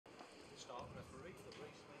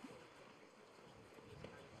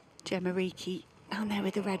Jemma Reekie down there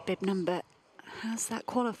with the red bib number has that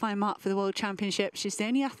qualifying mark for the World Championship. She's the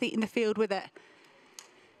only athlete in the field with it.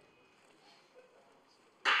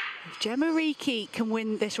 If Jemma Reekie can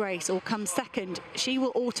win this race or come second, she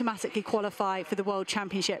will automatically qualify for the World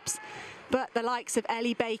Championships. But the likes of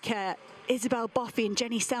Ellie Baker, Isabel Boffey and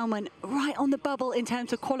Jenny Selman right on the bubble in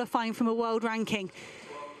terms of qualifying from a world ranking.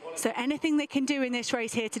 So anything they can do in this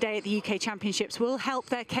race here today at the UK Championships will help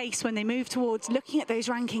their case when they move towards looking at those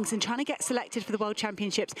rankings and trying to get selected for the World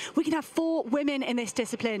Championships. We can have 4 women in this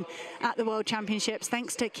discipline at the World Championships,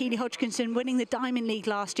 thanks to Keely Hodgkinson winning the Diamond League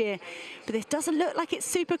last year. But this doesn't look like it's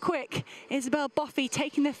super quick. Isabel Boffey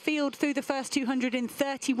taking the field through the first 200 in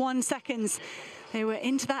 31 seconds. They were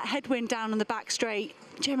into that headwind down on the back straight.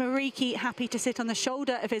 Jemma Reekie happy to sit on the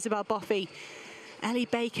shoulder of Isabel Boffey. Ellie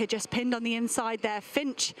Baker just pinned on the inside there.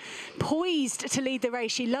 Finch poised to lead the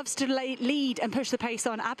race. She loves to lead and push the pace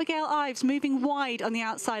on. Abigail Ives moving wide on the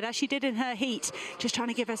outside, as she did in her heat, just trying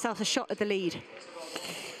to give herself a shot at the lead.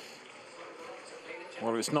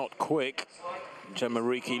 Well, it's not quick. Jemma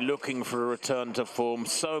Reekie looking for a return to form.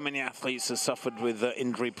 So many athletes have suffered with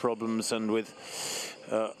injury problems and with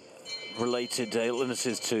related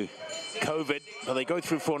illnesses to COVID, but they go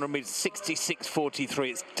through 400 meters, 66.43.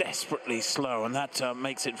 It's desperately slow, and that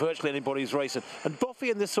makes it virtually anybody's race. And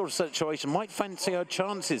Boffey in this sort of situation might fancy her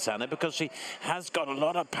chances, Hannah, because she has got a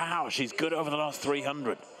lot of power. She's good over the last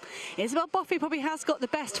 300. Isabel Boffey probably has got the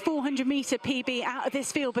best 400-meter PB out of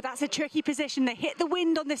this field, but that's a tricky position. They hit the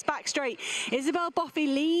wind on this back straight. Isabel Boffey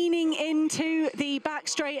leaning into the back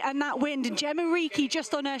straight and that wind, and Jemma Reekie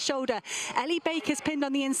just on her shoulder. Ellie Baker's pinned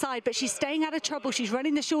on the inside, but she's staying out of trouble. She's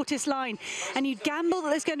running the shortest line, and you'd gamble that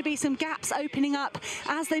there's going to be some gaps opening up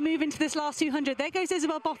as they move into this last 200. There goes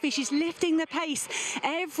Isabel Boffey. She's lifting the pace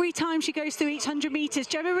every time she goes through each 100 meters.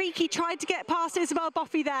 Jemma Reekie tried to get past Isabel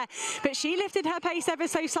Boffey there, but she lifted her pace ever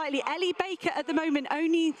so slightly. Ellie Baker at the moment,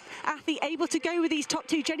 only athlete able to go with these top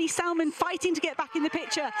 2. Jenny Selman fighting to get back in the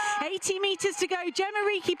picture. 80 meters to go. Jemma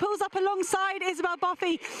Reekie pulls up alongside Isabel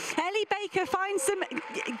Boffey. Ellie Baker finds some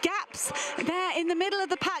gaps there in the middle of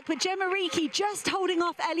the pack, but Jemma Reekie just holding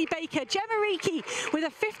off Ellie Baker. Jemma Reekie with a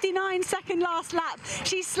 59-second last lap.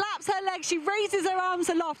 She slaps her legs, she raises her arms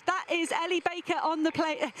aloft. That is Ellie Baker on the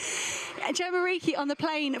plane. Jemma Reekie on the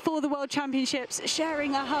plane for the World Championships,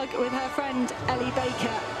 sharing a hug with her friend Ellie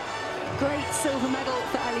Baker. Great silver medal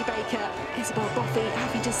for Ellie Baker. Isabel Boffey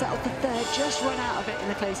having to settle for 3rd, just run out of it in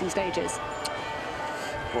the closing stages.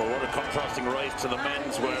 Well, what a contrasting race to the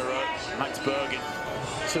men's, where Max Bergen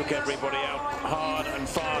took everybody out hard and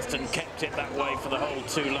fast and kept it that way for the whole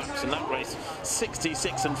 2 laps in that race.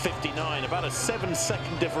 66 and 59, about a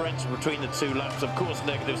 7-second differential between the 2 laps. Of course,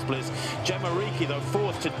 negative splits. Jemma Reekie, though,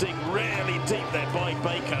 forced to dig really deep there by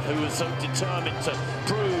Baker, who was so determined to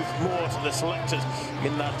prove more to the selectors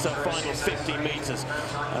in that final 50 meters.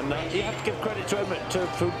 And you have to give credit to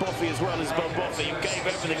Boffey as well as Boffey, who gave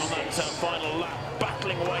everything on that final lap,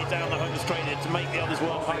 battling away down the home straight to make the others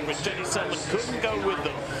work hungry. Jenny Selman couldn't go with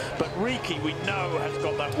them, but Reekie, we know, has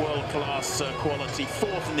got that world-class quality.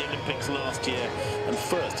 4th in the Olympics last year and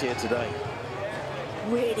 1st here today.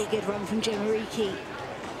 Really good run from Jemma Reekie.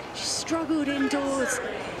 She struggled indoors.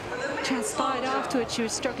 Transpired afterwards she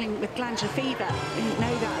was struggling with glandular fever. We didn't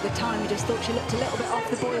know that at the time. We just thought she looked a little bit off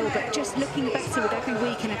the boil, but just looking better with every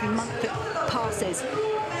week and every month that passes.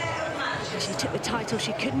 She took the title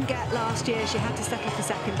she couldn't get last year. She had to settle for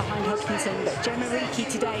 2nd behind Hodgkinson, but Jemma Reekie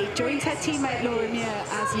today joins her teammate Laura Muir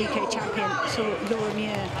as UK champion. Saw Laura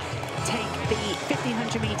Muir take the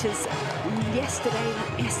 1500 meters yesterday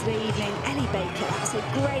evening. Ellie Baker, that's a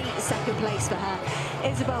great 2nd place for her.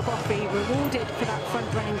 Isabel Boffey rewarded for that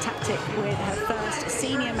front running tactic with her 1st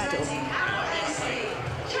senior medal.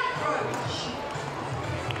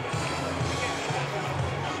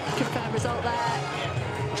 Confirmed result there.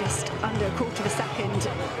 Just under a 1/4 of a second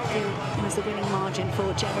was the winning margin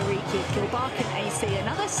for Jemma Reekie. Kilbarchan AC,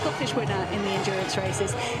 another Scottish winner in the endurance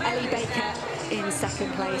races. Ellie Baker in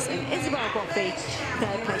 2nd place, and Isabel Boffey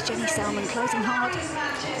 3rd place. Jenny Selman closing hard,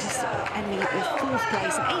 just ending up with 4th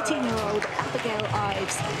place. And 18-year-old Abigail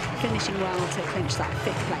Ives finishing well to clinch that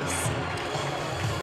 5th place.